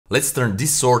Let's turn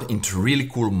this sword into a really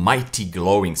cool, mighty,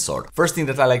 glowing sword. First thing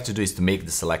that I like to do is to make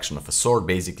the selection of a sword,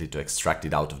 basically to extract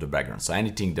it out of the background. So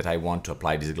anything that I want to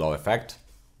apply this glow effect,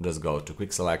 just go to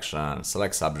quick selection,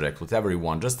 select subject, whatever you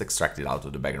want, just extract it out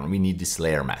of the background. We need this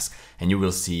layer mask, and you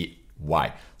will see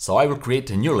why. So I will create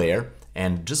a new layer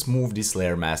and just move this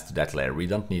layer mask to that layer. We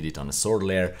don't need it on a sword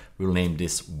layer. We'll name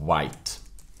this white,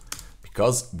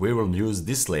 because we will use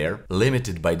this layer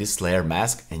limited by this layer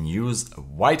mask and use a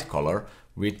white color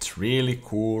with really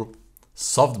cool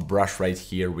soft brush right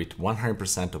here with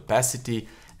 100% opacity,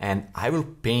 and I will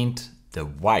paint the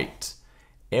white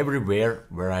everywhere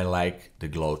where I like the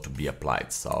glow to be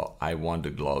applied. So I want the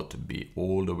glow to be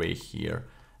all the way here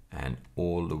and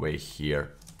all the way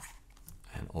here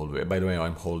and all the way. By the way,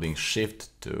 I'm holding shift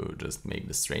to just make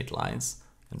the straight lines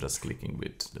and just clicking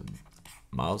with the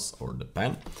mouse or the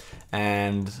pen.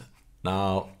 And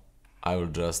now I will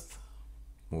just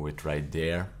move it right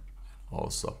there.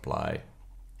 Also apply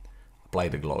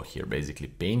the glow here, basically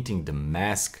painting the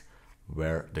mask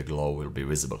where the glow will be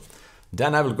visible.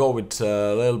 Then I will go with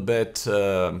a little bit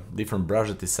different brush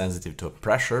that is sensitive to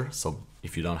pressure. So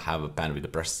if you don't have a pen with the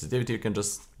pressure sensitivity, you can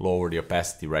just lower the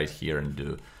opacity right here and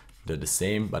do the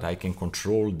same. But I can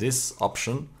control this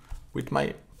option with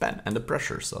my pen and the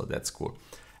pressure, so that's cool.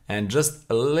 And just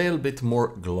a little bit more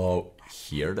glow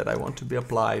here that I want to be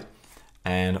applied.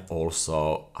 And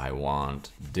also I want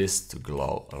this to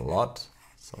glow a lot,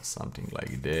 so something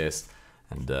like this,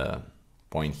 and the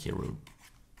point here will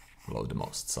glow the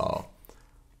most. So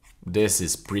this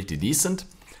is pretty decent,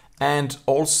 and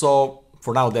also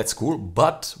for now that's cool.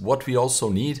 But what we also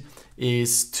need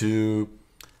is to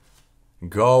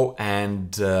go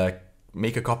and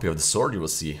make a copy of the sword. You will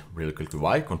see really quickly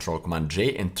why. Control Command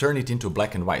J and turn it into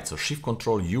black and white. So Shift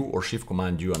Control U or Shift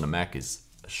Command U on the Mac is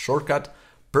a shortcut.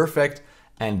 Perfect.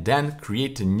 And then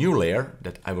create a new layer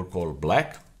that I will call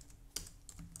black.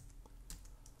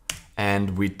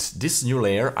 And with this new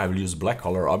layer, I will use black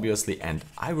color, obviously, and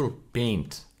I will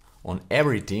paint on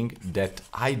everything that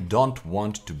I don't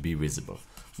want to be visible,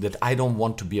 that I don't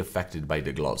want to be affected by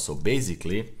the glow. So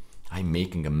basically, I'm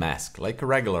making a mask, like a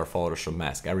regular Photoshop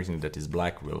mask. Everything that is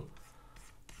black will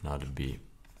not be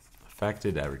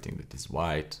affected. Everything that is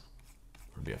white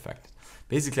will be affected.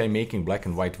 Basically, I'm making black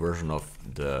and white version of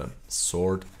the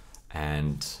sword,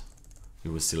 and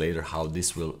you will see later how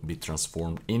this will be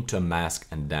transformed into a mask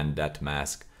and then that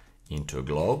mask into a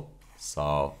glow.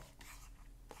 So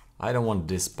I don't want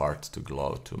this part to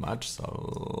glow too much,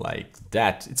 so like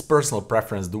that. It's personal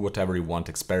preference, do whatever you want,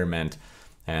 experiment,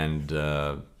 and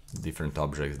different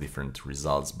objects, different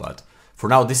results, but for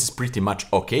now this is pretty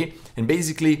much okay. And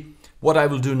basically what I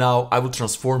will do now, I will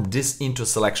transform this into a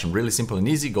selection. Really simple and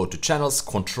easy. Go to channels,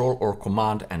 control or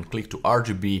command, and click to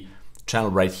RGB channel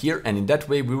right here. And in that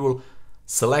way, we will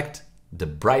select the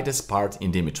brightest part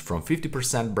in the image from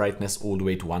 50% brightness all the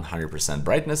way to 100%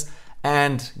 brightness.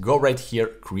 And go right here,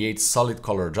 create solid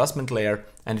color adjustment layer,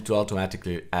 and it will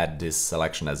automatically add this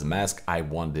selection as a mask. I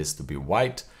want this to be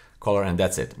white color, and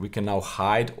that's it. We can now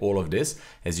hide all of this.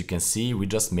 As you can see, we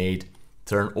just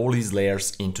turn all these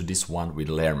layers into this one with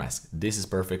a layer mask. This is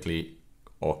perfectly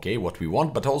okay, what we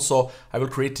want, but also I will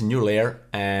create a new layer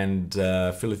and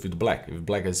fill it with black. If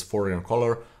black is foreground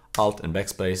color, Alt and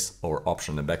backspace, or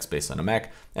Option and backspace on a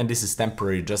Mac. And this is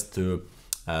temporary, just to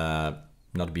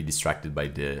not be distracted by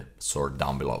the sword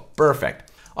down below.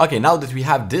 Perfect. Okay, now that we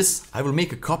have this, I will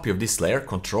make a copy of this layer,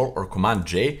 Control or Command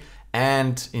J,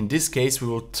 and in this case we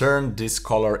will turn this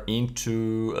color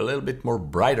into a little bit more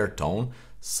brighter tone.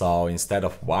 So instead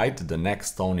of white, the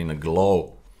next tone in a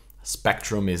glow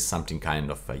spectrum is something kind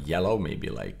of a yellow, maybe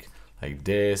like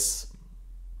this.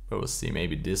 We'll see,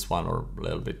 maybe this one, or a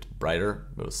little bit brighter.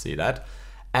 We'll see that.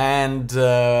 And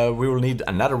we will need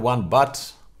another one,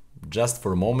 but just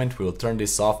for a moment we will turn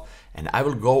this off, and I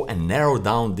will go and narrow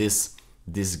down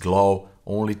this glow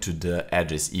only to the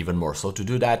edges even more. So to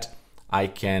do that, I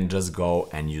can just go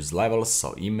and use levels,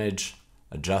 so image,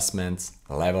 adjustments,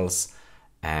 levels,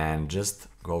 and just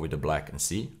go with the black, and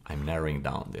see, I'm narrowing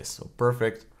down this. So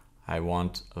perfect. I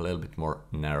want a little bit more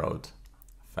narrowed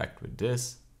effect with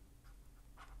this.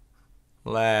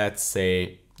 Let's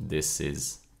say this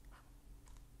is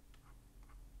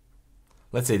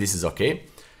okay.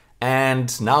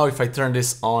 And now if I turn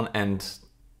this on and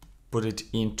put it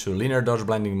into linear dodge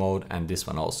blending mode, and this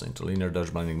one also into linear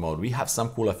dodge blending mode, we have some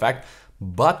cool effect.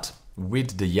 But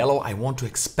with the yellow, I want to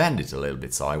expand it a little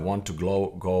bit. So I want to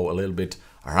go a little bit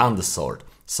around the sword.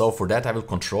 So for that, I will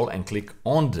control and click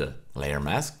on the layer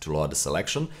mask to load the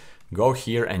selection. Go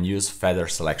here and use feather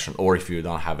selection, or if you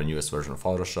don't have a newest version of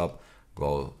Photoshop,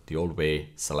 go the old way,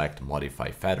 select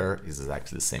modify feather, is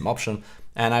exactly the same option.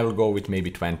 And I will go with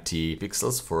maybe 20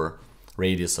 pixels for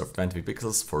radius of 20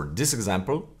 pixels for this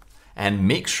example. And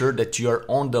make sure that you are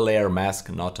on the layer mask,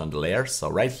 not on the layer. So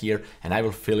right here, and I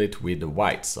will fill it with the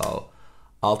white. So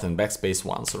Alt and backspace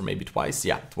once or maybe twice.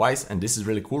 Yeah, twice. And this is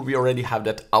really cool. We already have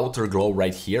that outer glow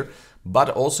right here. But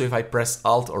also if I press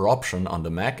Alt or Option on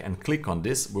the Mac and click on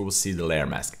this, we will see the layer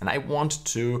mask. And I want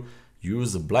to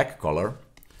use a black color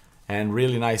and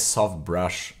really nice soft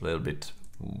brush, a little bit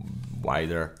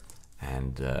wider,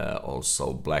 and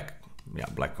also black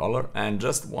color, and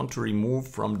just want to remove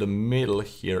from the middle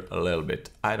here a little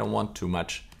bit. I don't want too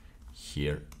much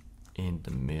here in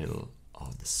the middle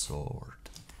of the sword,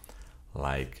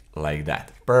 like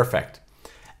that. Perfect.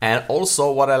 And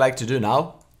also what I like to do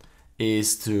now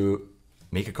is to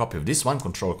make a copy of this one,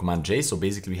 Control Command J. So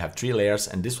basically we have 3 layers,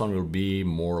 and this one will be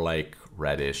more like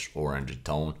reddish orangey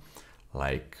tone,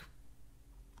 like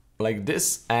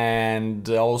this. And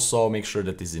also make sure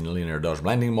that this is in linear dodge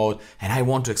blending mode, and I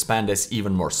want to expand this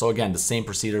even more. So again, the same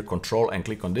procedure, Control and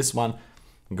click on this one,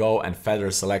 go and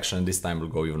feather selection. This time we'll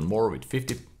go even more with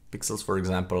 50 pixels, for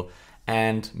example,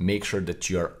 and make sure that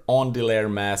you are on the layer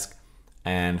mask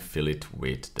and fill it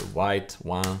with the white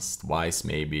once, twice,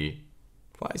 maybe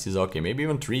twice is okay, maybe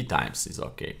even 3 times is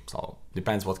okay. So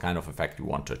depends what kind of effect you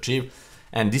want to achieve.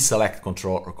 And deselect,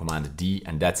 Control or Command D,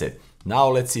 and that's it. Now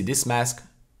let's see this mask.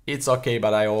 It's okay,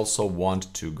 but I also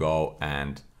want to go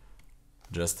and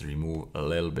just remove a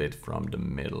little bit from the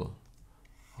middle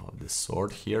of the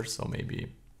sword here. So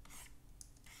maybe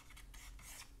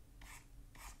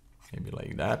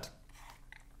like that.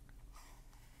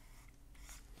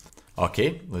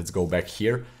 Okay, let's go back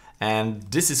here. And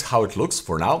this is how it looks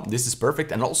for now. This is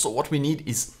perfect. And also what we need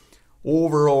is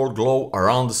overall glow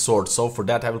around the sword. So for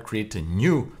that I will create a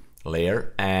new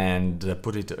layer and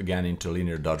put it again into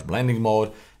linear dodge blending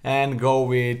mode and go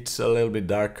with a little bit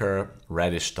darker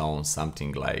reddish tone,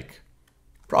 something like,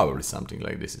 probably something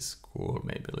like this is cool,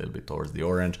 maybe a little bit towards the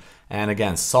orange. And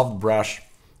again, soft brush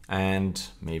and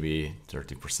maybe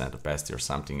 30% opacity or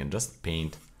something, and just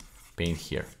paint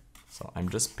here. So I'm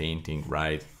just painting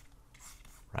right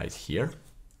here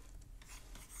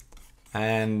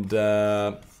and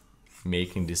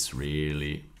making this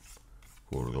really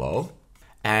cool glow.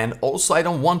 And also I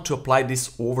don't want to apply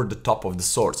this over the top of the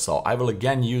sword, so I will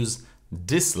again use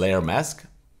this layer mask,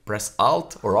 press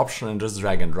Alt or Option and just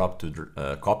drag and drop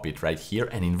to copy it right here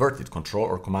and invert it, Control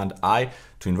or Command I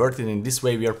to invert it. In this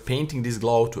way we are painting this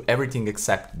glow to everything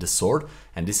except the sword,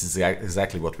 and this is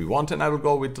exactly what we want. And I will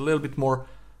go with a little bit more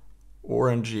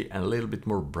orangey and a little bit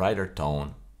more brighter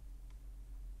tone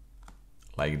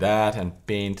like that, and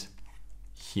paint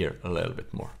here a little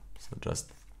bit more, so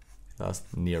just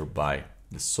nearby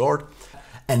the sword.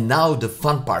 And now the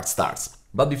fun part starts.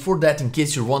 But before that, in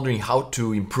case you're wondering how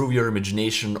to improve your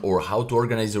imagination or how to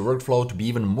organize your workflow to be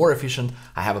even more efficient,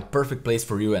 I have a perfect place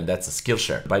for you, and that's a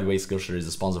Skillshare. By the way, Skillshare is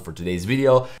the sponsor for today's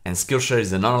video, and Skillshare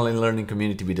is an online learning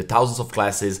community with thousands of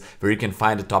classes where you can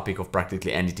find a topic of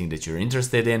practically anything that you're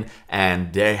interested in,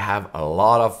 and they have a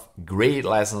lot of great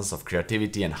lessons of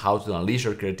creativity and how to unleash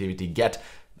your creativity, get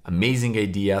amazing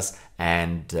ideas,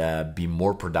 and be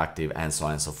more productive, and so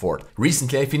on and so forth.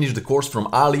 Recently I finished the course from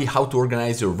Ali, how to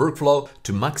organize your workflow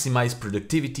to maximize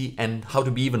productivity and how to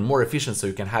be even more efficient so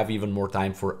you can have even more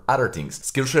time for other things.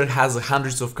 Skillshare has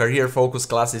hundreds of career focused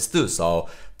classes too, so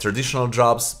traditional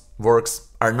jobs, works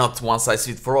are not one size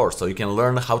fits for all, so you can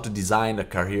learn how to design a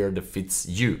career that fits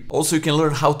you. Also, you can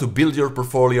learn how to build your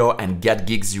portfolio and get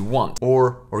gigs you want,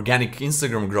 or organic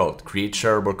Instagram growth, create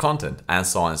shareable content, and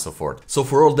so on and so forth. So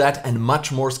for all that and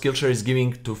much more, Skillshare is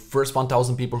giving to first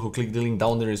 1,000 people who click the link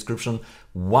down in the description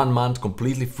 1 month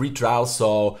completely free trial,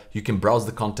 so you can browse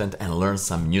the content and learn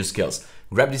some new skills.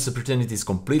 Grab this opportunity, it's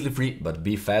completely free, but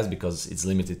be fast because it's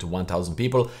limited to 1,000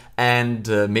 people, and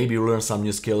maybe you learn some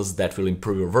new skills that will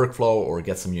improve your workflow or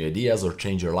get some new ideas or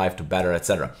change your life to better,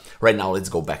 etc. Right now, let's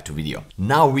go back to video.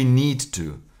 Now we need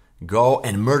to go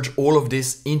and merge all of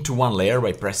this into one layer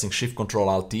by pressing Shift Control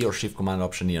Alt T or Shift Command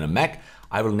Option E on a Mac.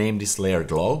 I will name this layer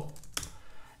Glow,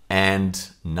 and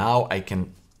now I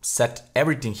can set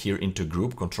everything here into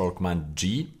group, Control Command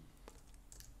G,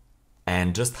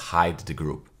 and just hide the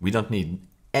group. We don't need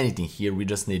anything here, we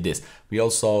just need this. We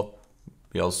also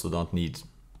don't need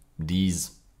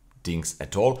these things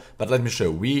at all, but let me show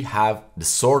you. We have the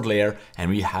sword layer and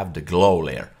we have the glow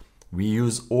layer. We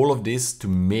use all of this to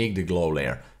make the glow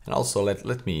layer. And also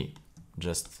let me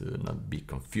just to not be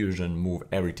confusion, move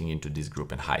everything into this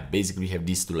group and hide. Basically we have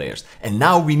these 2 layers. And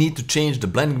now we need to change the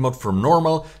blending mode from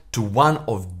normal to one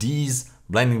of these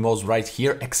blending modes right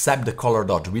here, except the color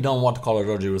dodge. We don't want color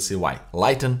dodge, you will see why.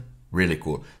 Lighten, really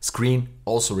cool. Screen,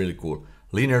 also really cool.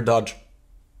 Linear dodge,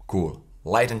 cool.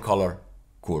 lighten color,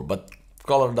 cool, but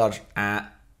color dodge,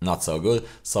 not so good,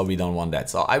 so we don't want that.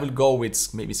 So I will go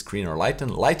with maybe screen or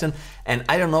lighten, and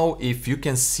I don't know if you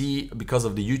can see, because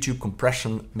of the YouTube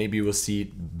compression, maybe you will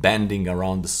see bending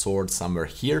around the sword somewhere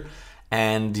here,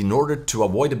 and in order to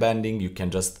avoid the bending, you can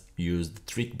just use the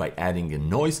trick by adding a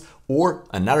noise, or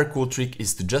another cool trick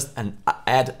is to just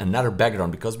add another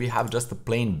background, because we have just a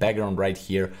plain background right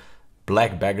here,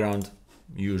 black background.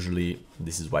 Usually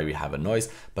this is why we have a noise,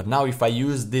 but now if I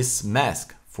use this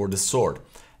mask for the sword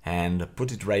and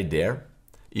put it right there,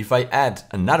 if I add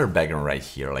another background right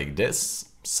here like this,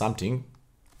 something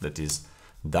that is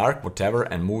dark, whatever,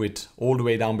 and move it all the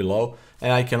way down below,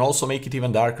 and I can also make it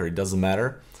even darker, it doesn't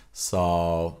matter.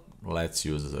 So let's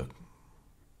use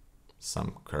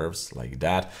some curves like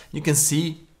that. You can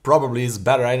see probably it's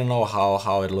better. I don't know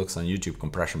how it looks on YouTube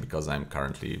compression, because I'm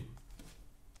currently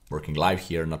working live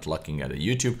here, not looking at a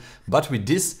YouTube, but with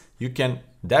this you can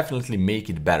definitely make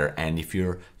it better. And if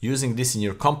you're using this in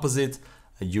your composite,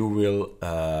 you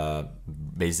will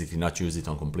basically not use it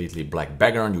on completely black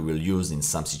background, you will use in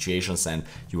some situations and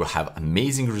you will have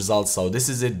amazing results. So this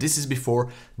is it, this is before,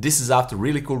 this is after,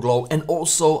 really cool glow. And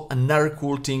also another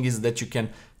cool thing is that you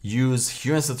can use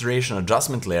hue and saturation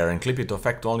adjustment layer and clip it to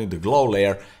affect only the glow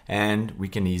layer, and we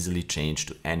can easily change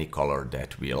to any color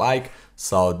that we like.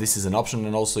 So this is an option,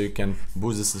 and also you can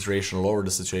boost the saturation, lower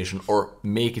the saturation, or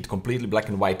make it completely black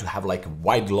and white to have like a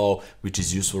white glow, which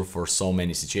is useful for so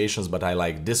many situations. But I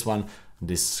like this one,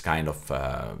 this kind of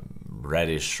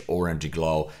reddish orangey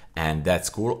glow, and that's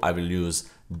cool. I will use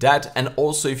that. And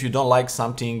also if you don't like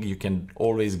something, you can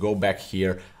always go back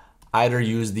here, either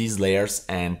use these layers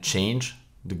and change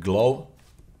the glow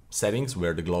settings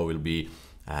where the glow will be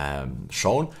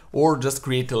shown, or just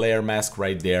create a layer mask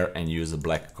right there and use a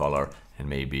black color and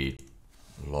maybe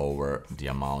lower the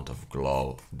amount of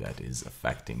glow that is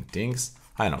affecting things.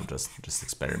 I don't know, just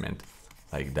experiment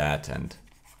like that and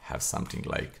have something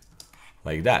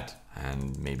like that.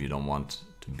 And maybe you don't want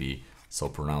to be so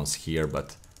pronounced here,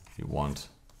 but you want,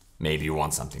 maybe you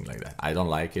want something like that. I don't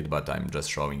like it, but I'm just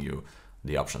showing you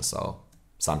the options. So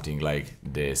something like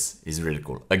this is really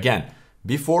cool. Again,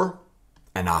 before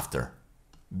and after,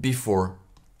 before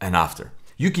and after.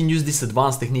 You can use this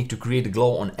advanced technique to create a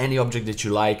glow on any object that you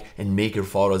like and make your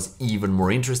photos even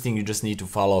more interesting. You just need to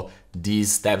follow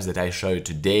these steps that I show you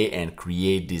today and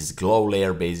create this glow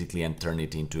layer basically and turn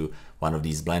it into one of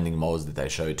these blending modes that I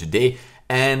show you today.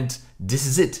 And this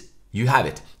is it. You have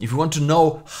it. If you want to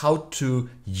know how to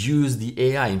use the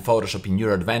AI in Photoshop in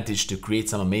your advantage to create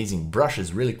some amazing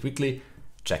brushes really quickly,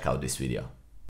 check out this video.